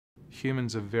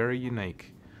humans are very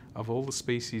unique. Of all the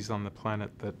species on the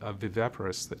planet that are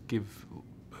viviparous, that give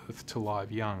birth to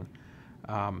live young,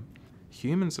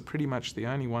 humans are pretty much the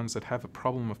only ones that have a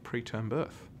problem of preterm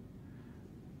birth.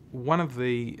 One of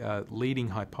the leading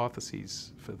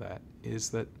hypotheses for that is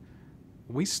that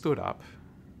we stood up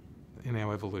in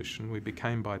our evolution, we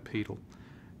became bipedal,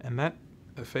 and that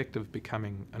effect of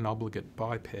becoming an obligate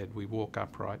biped, we walk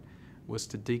upright, was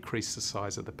to decrease the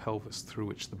size of the pelvis through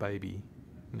which the baby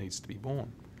needs to be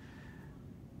born.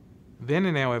 Then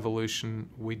in our evolution,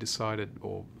 we decided,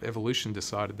 or evolution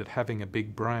decided, that having a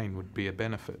big brain would be a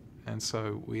benefit. And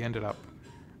so we ended up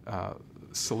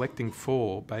selecting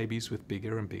for babies with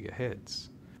bigger and bigger heads.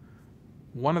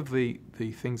 One of the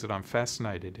things that I'm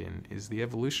fascinated in is the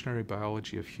evolutionary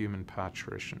biology of human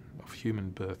parturition, of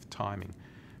human birth timing,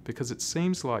 because it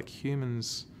seems like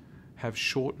humans have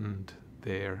shortened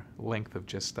their length of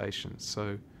gestation.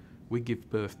 So we give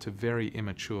birth to very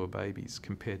immature babies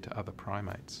compared to other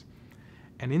primates.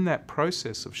 And in that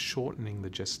process of shortening the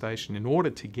gestation, in order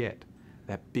to get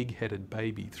that big-headed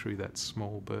baby through that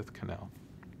small birth canal,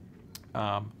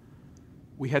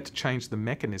 we had to change the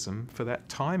mechanism for that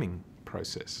timing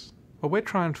process. Well, we're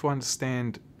trying to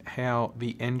understand how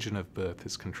the engine of birth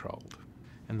is controlled.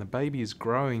 And the baby is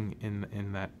growing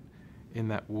in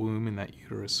that womb, in that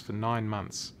uterus, for 9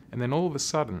 months. And then all of a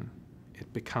sudden,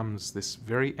 it becomes this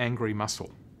very angry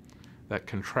muscle that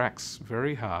contracts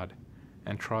very hard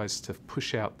and tries to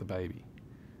push out the baby.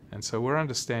 And so we're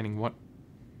understanding what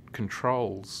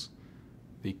controls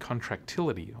the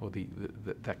contractility, or the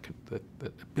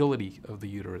ability of the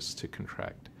uterus to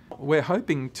contract. We're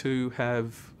hoping to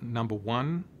have, number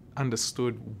one,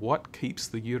 understood what keeps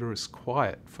the uterus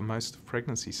quiet for most of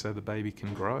pregnancy so the baby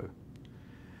can grow.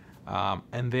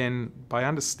 And then by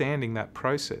understanding that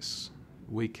process,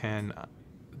 we can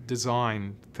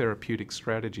design therapeutic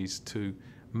strategies to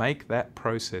make that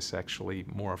process actually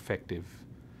more effective.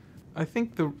 I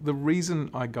think the reason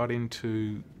I got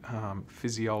into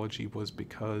physiology was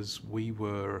because we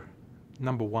were,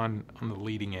 number one, on the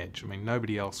leading edge. I mean,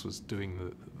 nobody else was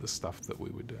doing the stuff that we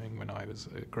were doing when I was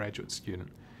a graduate student,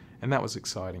 and that was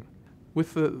exciting.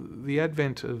 With the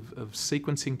advent of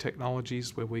sequencing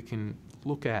technologies where we can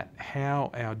look at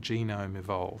how our genome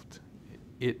evolved,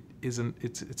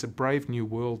 it's a brave new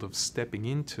world of stepping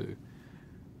into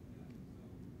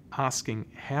asking,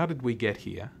 how did we get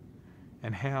here,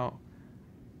 and how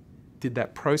did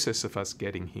that process of us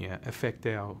getting here affect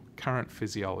our current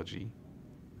physiology,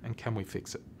 and can we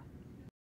fix it?